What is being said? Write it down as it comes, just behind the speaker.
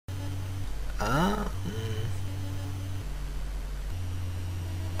I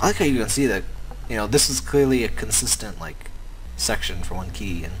like how you can see that, you know, this is clearly a consistent, like, section for one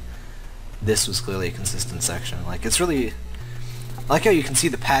key, and this was clearly a consistent section. Like, it's really... I like how you can see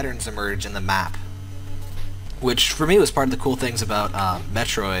the patterns emerge in the map, which, for me, was part of the cool things about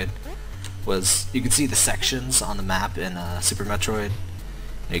Metroid, was you could see the sections on the map in Super Metroid,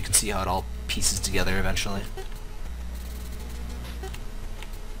 and you can see how it all pieces together eventually.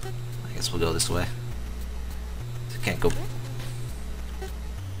 I guess we'll go this way. Can't go...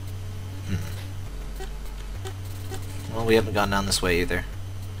 Well, we haven't gone down this way either.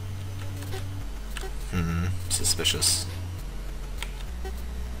 Suspicious.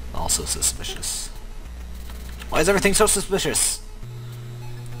 Also suspicious. Why is everything so suspicious?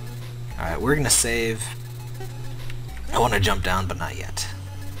 Alright, we're gonna save. I want to jump down, but not yet.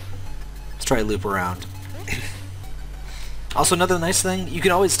 Let's try to loop around. Also, another nice thing, you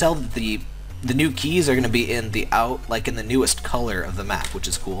can always tell that the new keys are gonna be in the like in the newest color of the map, which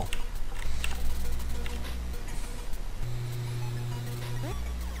is cool.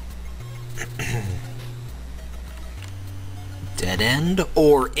 Dead end?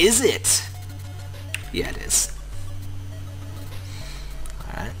 Or is it? Yeah, it is.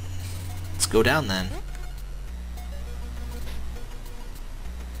 Alright. Let's go down then.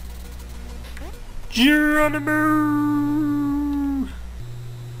 Geronimo!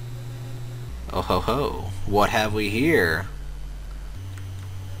 Oh ho ho. What have we here?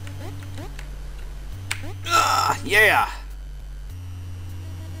 Ah, yeah!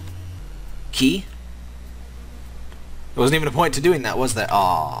 Key? There wasn't even a point to doing that, was there?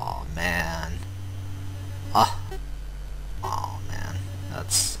 Oh man. Oh man.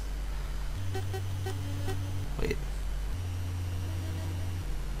 That's... Wait.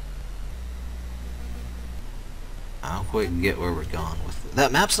 I don't quite get where we're going with it.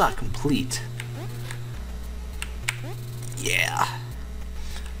 That map's not complete. Yeah.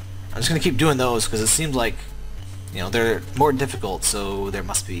 I'm just gonna keep doing those because it seems like, you know, they're more difficult, so there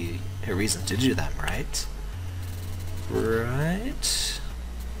must be a reason to do them, right? Right.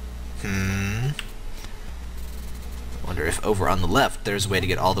 Wonder if over on the left there's a way to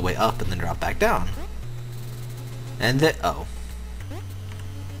get all the way up and then drop back down. And then... oh.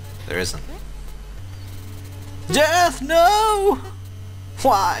 There isn't. Death, no!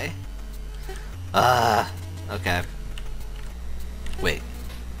 Why? Okay. Wait.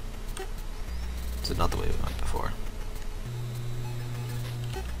 Is it not the way we went before?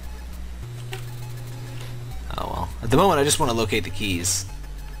 Oh well. At the moment I just want to locate the keys.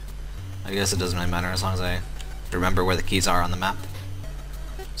 I guess it doesn't really matter as long as I remember where the keys are on the map.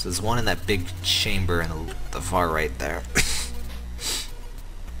 So there's one in that big chamber in the far right there.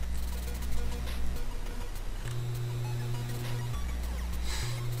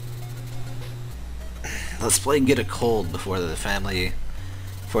 Let's play Get a Cold before the family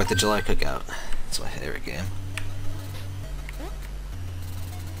 4th of July cookout. That's my favorite game.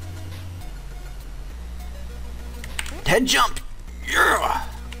 Head jump! Yeah!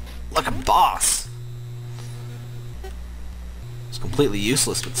 Like a boss! It's completely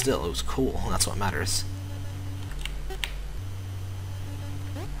useless, but still, it was cool, and that's what matters.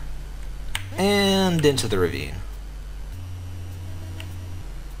 And into the ravine.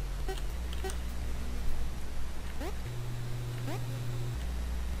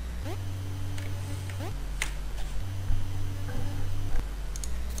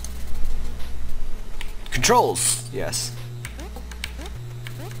 Controls! Yes.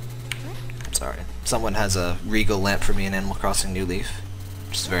 Sorry. Someone has a regal lamp for me in Animal Crossing New Leaf.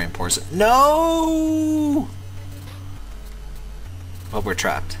 Which is very important. No! Well, we're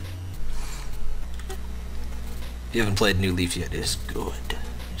trapped. If you haven't played New Leaf yet, it is good.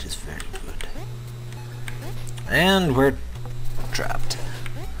 It is very good. And we're trapped.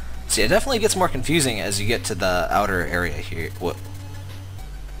 See, it definitely gets more confusing as you get to the outer area here. What?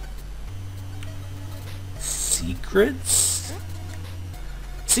 Secrets?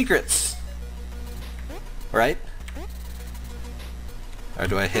 Secrets! Right? Or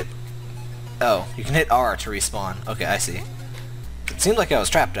do I hit... oh, you can hit R to respawn. Okay, I see. It seemed like I was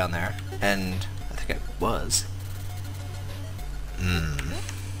trapped down there, and I think I was.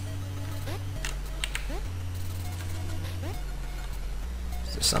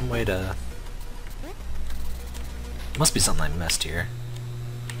 Is there some way to... must be something I missed here.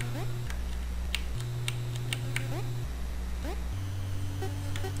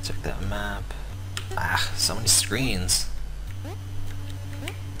 Check that map. Ah, so many screens.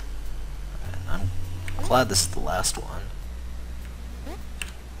 I'm glad this is the last one.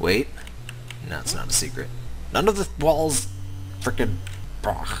 Wait. No, it's not a secret. None of the walls frickin'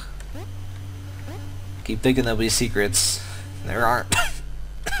 Keep thinking there'll be secrets. There aren't.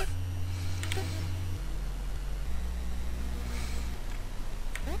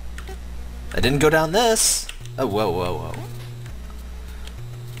 I didn't go down this! Oh, whoa, whoa, whoa.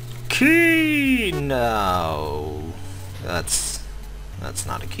 Key! No. That's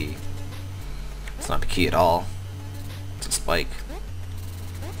not a key. It's not a key at all. It's a spike.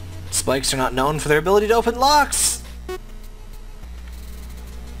 Spikes are not known for their ability to open locks!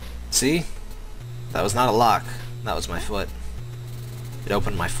 See? That was not a lock. That was my foot. It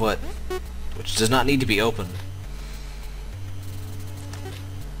opened my foot, which does not need to be opened.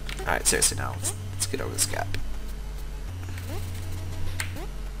 Alright, seriously now, let's get over this gap.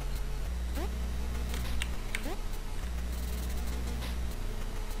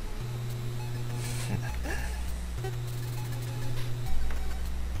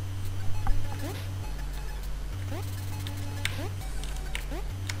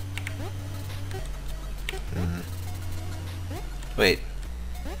 Wait.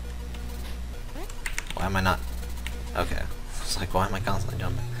 Why am I not... Okay. I was like, why am I constantly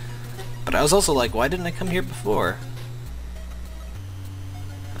jumping? But I was also like, why didn't I come here before?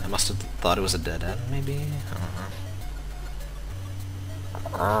 I must have thought it was a dead end, maybe? I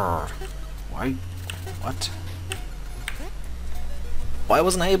don't know. Why? What? Why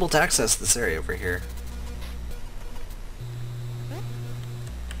wasn't I able to access this area over here?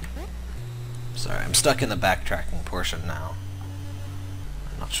 Sorry, I'm stuck in the backtracking portion now.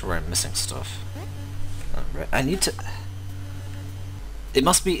 I'm not sure where I'm missing stuff. Right. I need to... It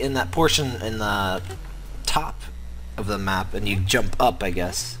must be in that portion in the top of the map, and you jump up, I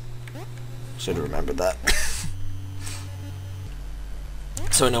guess. Should have remembered that.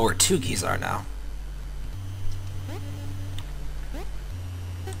 So I know where 2 keys are now.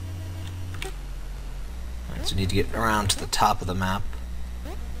 Alright, so we need to get around to the top of the map.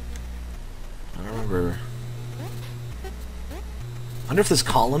 I don't remember... I wonder if this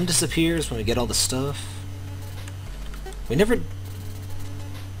column disappears when we get all the stuff. We never...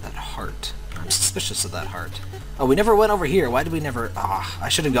 That heart. I'm suspicious of that heart. Oh, we never went over here. Why did we never... Ah, I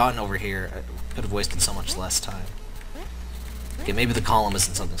should have gone over here. I could have wasted so much less time. Okay, maybe the column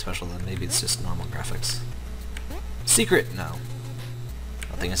isn't something special then. Maybe it's just normal graphics. Secret? No.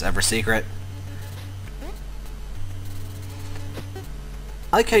 Nothing is ever secret.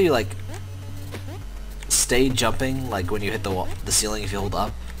 I like how you, like, stay jumping, like, when you hit the wall, the ceiling if you hold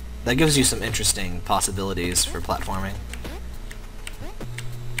up. That gives you some interesting possibilities for platforming.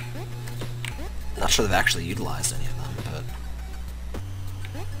 Not sure they've actually utilized any of them, but...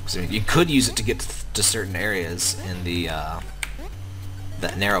 So you could use it to get to certain areas in the,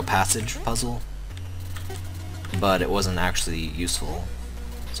 that narrow passage puzzle, but it wasn't actually useful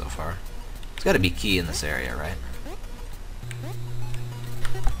so far. There's gotta be key in this area, right?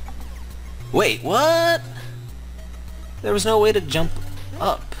 Wait, what? There was no way to jump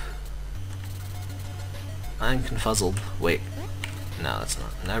up. I'm confuzzled. Wait. No, that's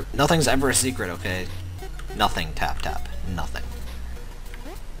not. Nothing's ever a secret, okay? Nothing, tap, tap. Nothing.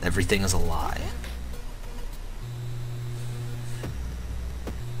 Everything is a lie.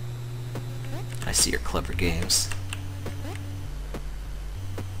 I see your clever games.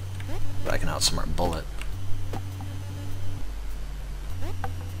 But I can outsmart Bullet.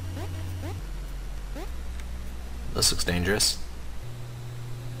 This looks dangerous.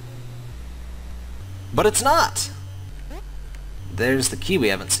 But it's not! There's the key we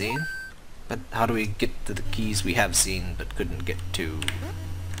haven't seen. But how do we get to the keys we have seen but couldn't get to?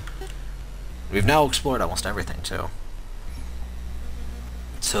 We've now explored almost everything, too.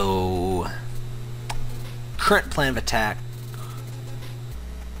 So... Current plan of attack.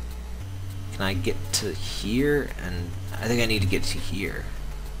 Can I get to here? And I think I need to get to here.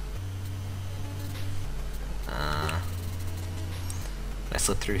 Can I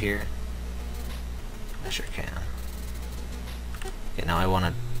slip through here? I sure can. Okay, now I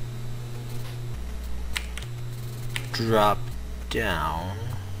want to drop down.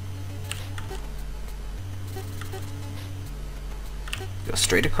 Go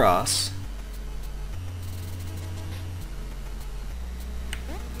straight across.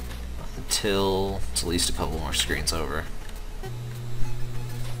 Until it's at least a couple more screens over.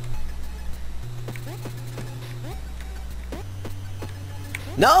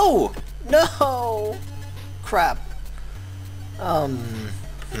 No! No! Crap.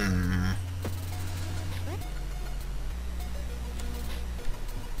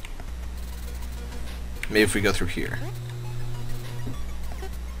 Maybe if we go through here.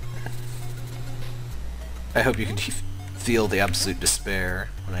 I hope you can feel the absolute despair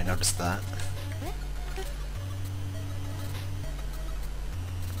when I noticed that.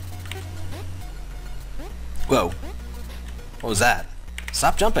 Whoa. What was that?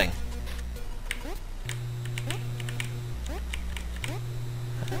 Stop jumping!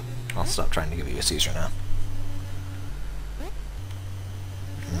 I'll stop trying to give you a seizure now.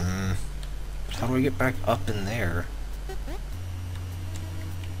 But how do we get back up in there?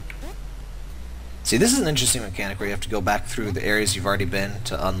 See, this is an interesting mechanic where you have to go back through the areas you've already been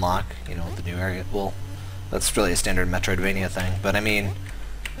to unlock, you know, the new area. Well, that's really a standard Metroidvania thing, but I mean,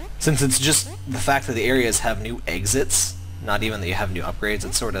 since it's just the fact that the areas have new exits, not even that you have new upgrades,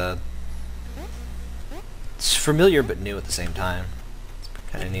 it's sort of... It's familiar but new at the same time. It's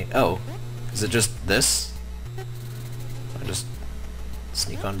kind of neat. Oh, is it just this? I just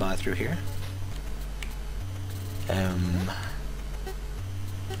sneak on by through here?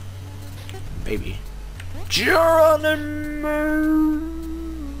 Maybe. Geronimo!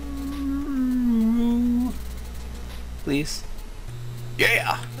 Please.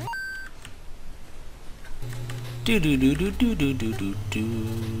 Yeah! Do do do do do do do do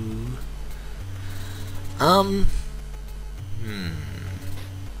do.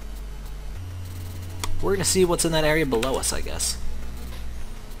 We're gonna see what's in that area below us, I guess.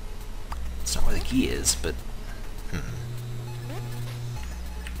 It's not where the key is, but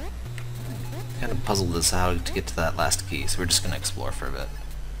kind of puzzled as how to get to that last key, so we're just gonna explore for a bit.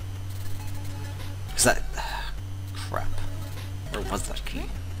 Cause that crap. Where was that key?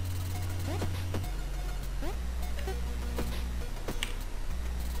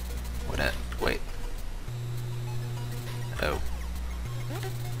 Wait. Oh.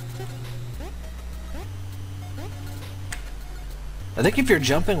 I think if you're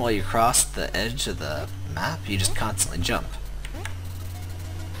jumping while you cross the edge of the map, you just constantly jump.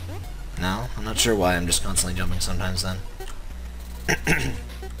 No? I'm not sure why I'm just constantly jumping sometimes then.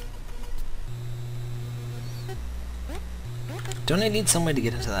 Don't I need some way to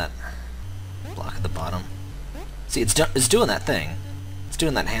get into that block at the bottom? See, it's doing that thing. It's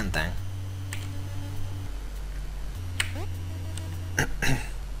doing that hand thing.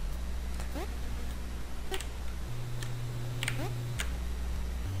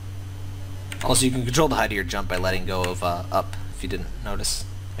 Also, you can control the height of your jump by letting go of up, if you didn't notice.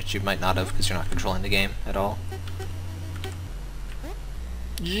 Which you might not have, because you're not controlling the game at all.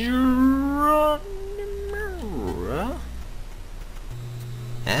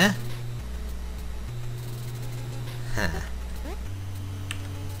 Eh? Huh.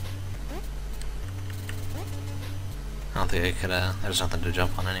 I don't think I could, there's nothing to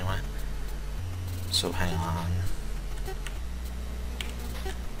jump on anyway. So hang on.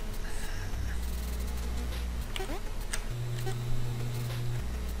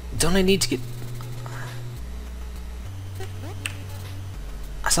 Don't I need to get...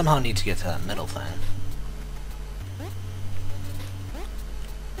 I somehow need to get to that middle thing.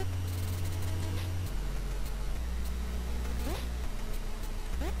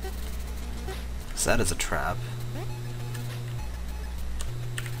 So that is a trap.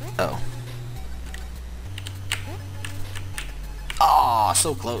 Oh. Aw,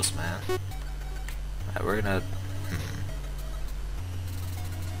 so close, man. Alright, we're gonna...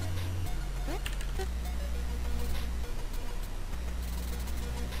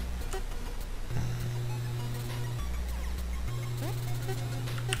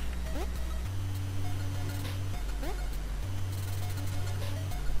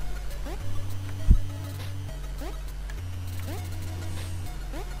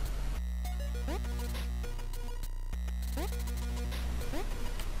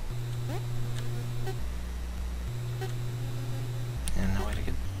 And no way to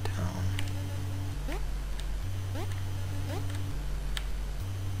get down.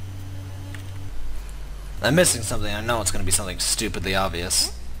 I'm missing something. I know it's going to be something stupidly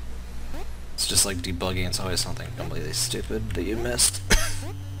obvious. It's just like debugging. It's always something completely stupid that you missed.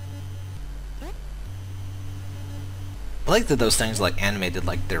 I like that those things like animated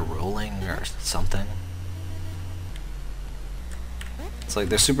like they're rolling or something. It's like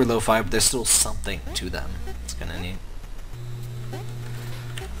they're super lo-fi, but there's still something to them. It's kind of neat.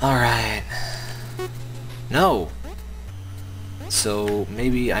 Alright. No! So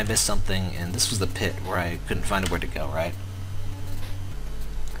maybe I missed something, and this was the pit where I couldn't find where to go, right?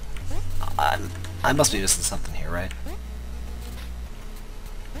 I must be missing something here, right?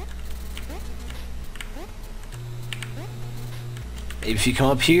 Maybe if you come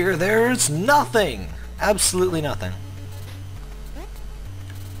up here, there's nothing! Absolutely nothing.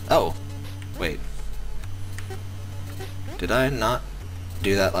 Oh. Wait. Did I not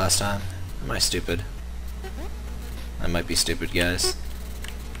do that last time? Am I stupid? I might be stupid, guys.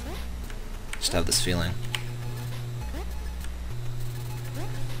 Just have this feeling.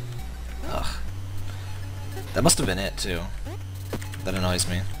 That must have been it, too. That annoys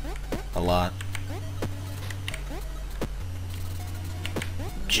me a lot.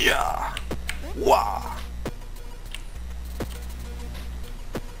 Ja! Wah!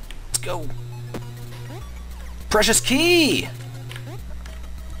 Let's go! Precious key!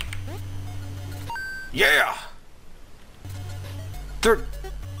 Yeah! Third...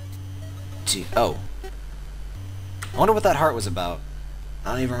 Gee, oh. I wonder what that heart was about.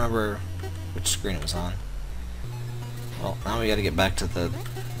 I don't even remember which screen it was on. Well, now we gotta get back to the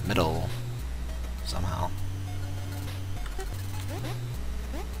middle somehow.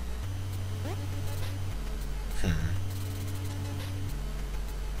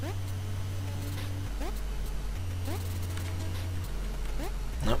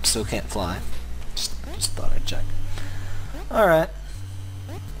 Nope, still can't fly. Just thought I'd check. Alright.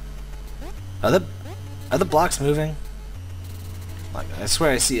 Are the blocks moving? Like, I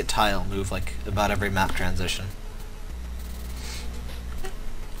swear I see a tile move like about every map transition.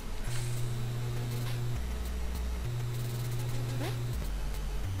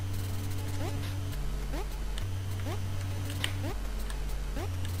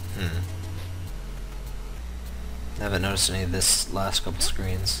 I haven't noticed any of this last couple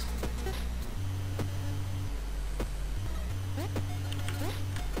screens.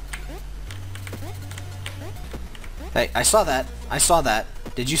 Hey, I saw that. I saw that.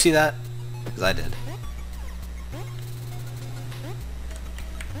 Did you see that? Because I did.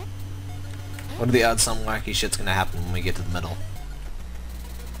 What are the odds some wacky shit's gonna happen when we get to the middle?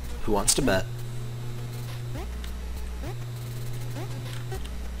 Who wants to bet?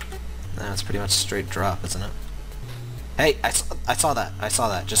 Nah, it's pretty much straight drop, isn't it? Hey, I saw that. I saw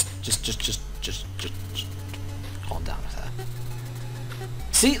that. Just calm down with that.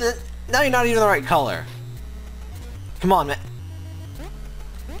 See, now you're not even the right color. Come on, man.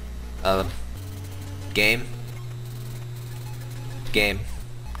 Game. Game.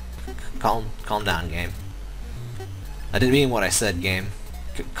 Calm down, game. I didn't mean what I said, game.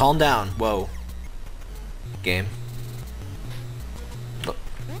 Calm down. Whoa. Game. Look.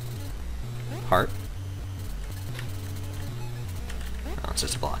 Heart. Oh, it's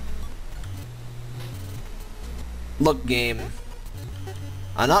just a block. Look, game.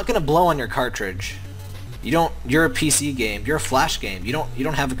 I'm not gonna blow on your cartridge. You're a PC game. You're a Flash game. You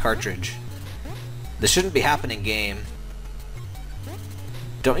don't have a cartridge. This shouldn't be happening, game.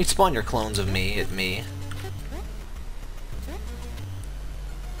 Don't you spawn your clones of me at me.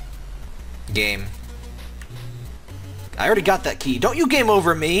 Game. I already got that key. Don't you game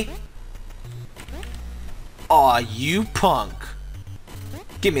over me! Aw, you punk.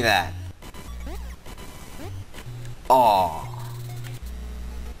 Give me that. Aw.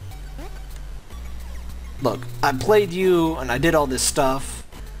 Look, I played you, and I did all this stuff.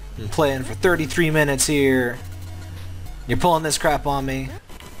 I'm playing for 33 minutes here. You're pulling this crap on me.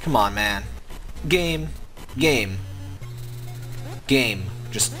 Come on, man. Game. Game. Game.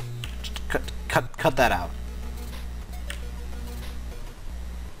 Just cut that out.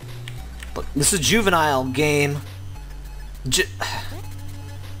 Look, this is juvenile, game.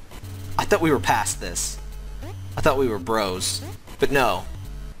 I thought we were past this. I thought we were bros. But no.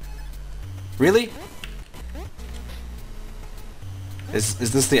 Really? Is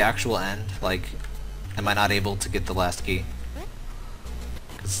this the actual end? Like, am I not able to get the last key?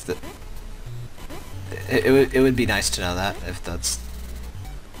 'Cause it would be nice to know that, if that's...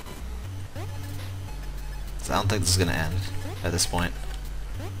 So I don't think this is gonna end at this point.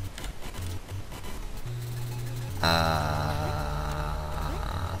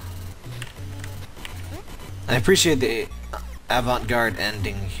 I appreciate the avant-garde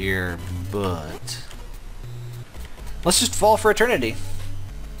ending here, but... let's just fall for eternity.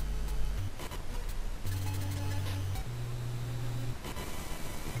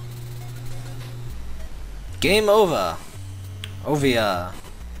 Game over. Ovia.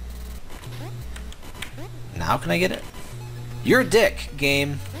 Now can I get it? You're a dick,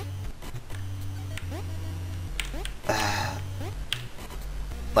 game.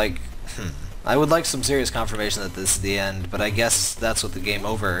 Like, I would like some serious confirmation that this is the end, but I guess that's what the game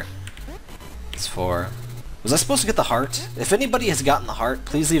over is for. Was I supposed to get the heart? If anybody has gotten the heart,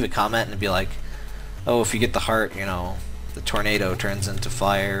 please leave a comment and be like, oh, if you get the heart, you know, the tornado turns into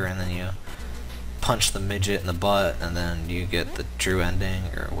fire, and then you punch the midget in the butt, and then you get the true ending,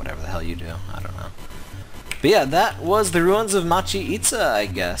 or whatever the hell you do. I don't know. But yeah, that was the ruins of Machi Itcza, I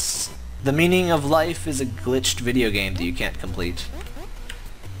guess. The meaning of life is a glitched video game that you can't complete.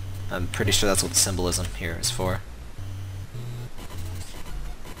 I'm pretty sure that's what the symbolism here is for.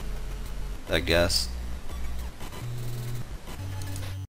 I guess.